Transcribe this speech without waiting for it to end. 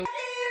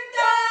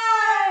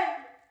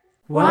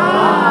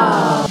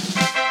Wow!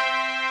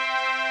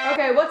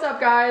 Okay, what's up,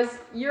 guys?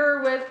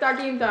 You're with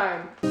Takeem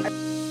time.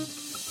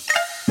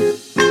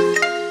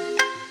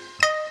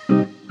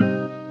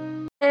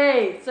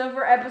 Hey, so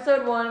for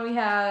episode 1, we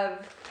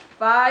have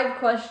 5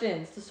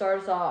 questions to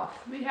start us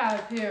off. We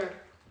have here.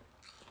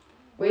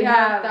 We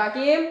have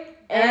Takeem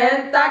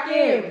and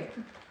Takeem.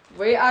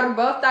 We are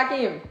both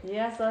Takeem.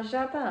 Yes, I'll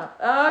shut up.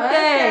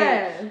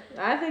 Okay.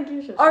 I think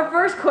you should. Our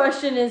first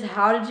question is,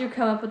 how did you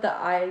come up with the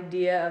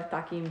idea of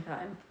Takeem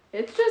time?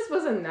 It just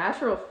was a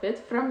natural fit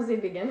from the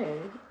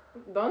beginning.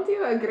 Don't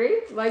you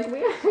agree? Like,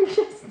 we are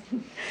just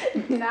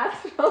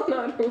natural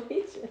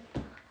Norwegian.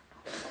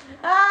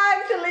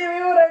 Actually, we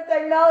were in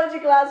technology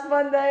class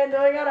one day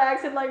doing our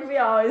accent like we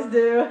always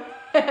do.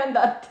 And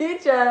the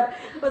teacher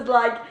was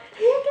like,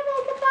 you can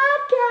make a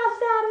podcast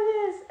out of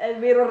this.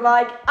 And we were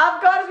like,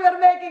 of course we're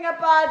making a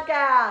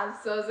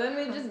podcast. So then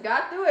we just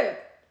got to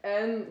it.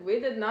 And we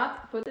did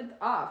not put it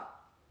off.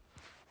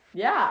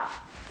 Yeah.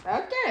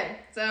 Okay.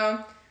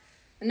 So,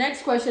 the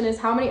next question is,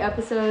 how many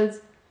episodes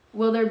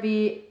will there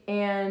be,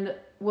 and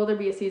will there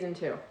be a season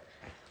 2?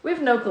 We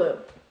have no clue.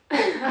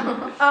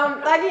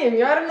 Takeem,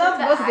 you are not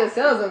supposed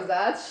to tell us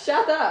that.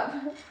 Shut up.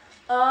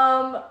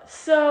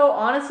 So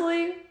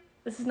honestly,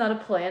 this is not a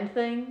planned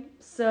thing.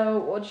 So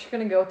we're just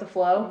gonna go with the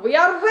flow. We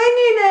are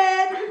winging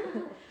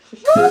it.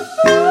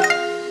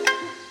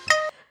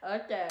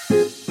 Okay.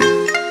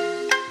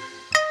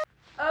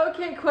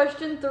 Okay,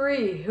 question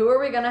 3. Who are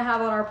we gonna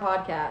have on our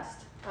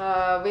podcast?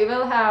 We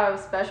will have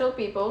special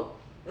people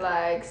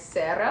like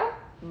Sarah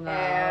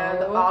and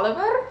No.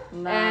 Oliver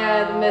No.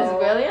 and Miss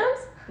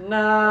Williams.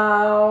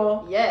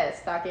 No.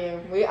 Yes,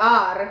 Takeem, we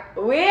are.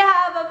 We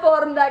have a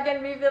form that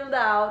can be filled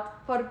out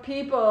for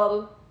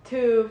people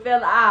to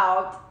fill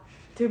out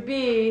to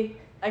be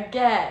a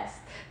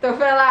guest. To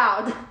fill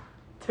out.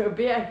 To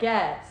be a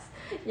guest.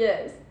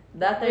 Yes,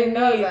 That they We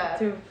know need that.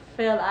 to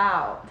fill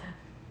out.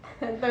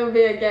 to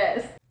be a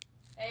guest.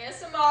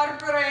 ASMR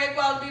break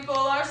while we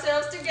pull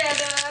ourselves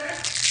together.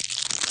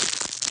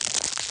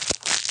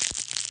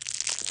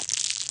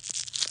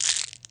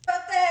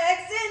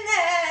 Protects in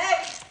neck.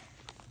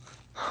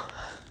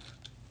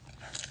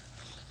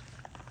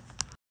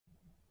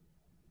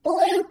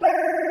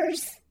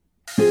 Bloopers.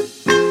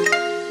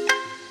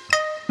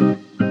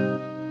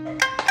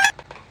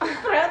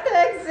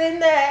 Protects in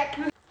neck.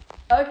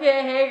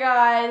 Okay, hey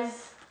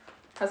guys.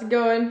 How's it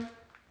going?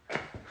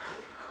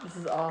 This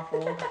is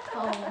awful.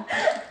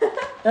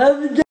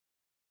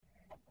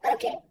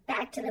 Okay,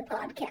 back to the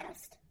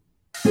podcast.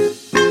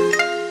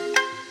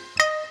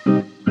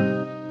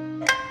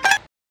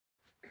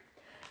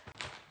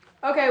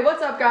 Okay,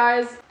 what's up,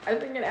 guys? I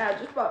think an ad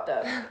just popped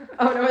up.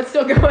 Oh no, it's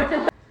still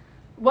going.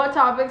 What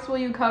topics will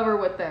you cover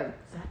with them?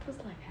 That was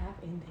like half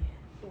Indian.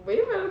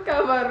 We will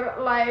cover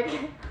like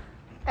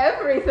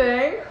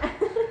everything.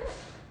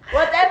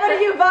 Whatever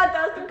you want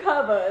us to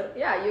cover.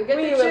 Yeah, you get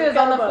We to will choose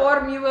on the cover.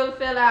 form you will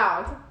fill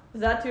out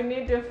That you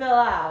need to fill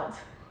out.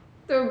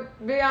 to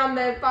be on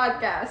the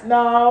podcast.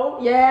 No.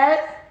 Yes.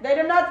 They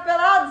do not fill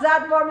out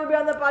that form to be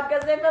on the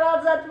podcast. They fill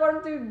out that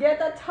form to get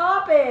a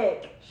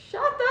topic.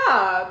 Shut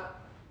up.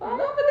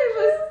 Nobody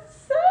was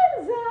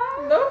saying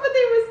that.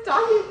 Nobody was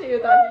talking to you,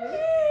 Takeem.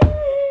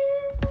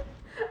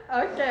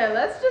 Okay,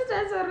 let's just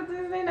answer to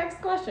the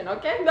next question,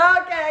 okay?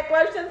 Okay,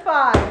 question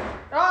 5.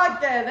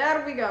 Okay,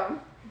 there we go.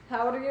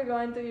 How are you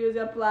going to use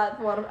your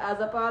platform as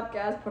a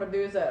podcast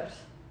producers?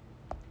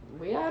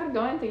 We are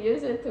going to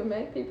use it to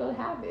make people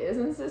happy.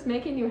 Isn't this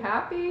making you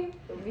happy?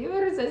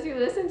 Viewers, as you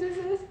listen to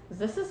this?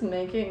 This is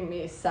making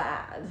me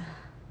sad.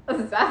 That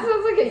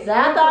sounds like a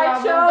That you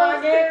I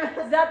problem, Takeem.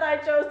 chose. That I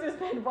chose to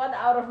spend 1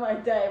 hour of my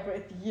day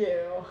with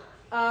you.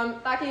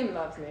 Takeem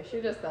loves me.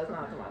 She just does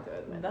not want to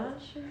admit it.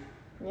 Does she?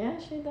 Yeah,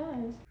 she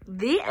does.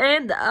 The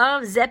end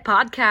of the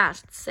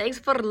podcast. Thanks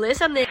for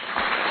listening.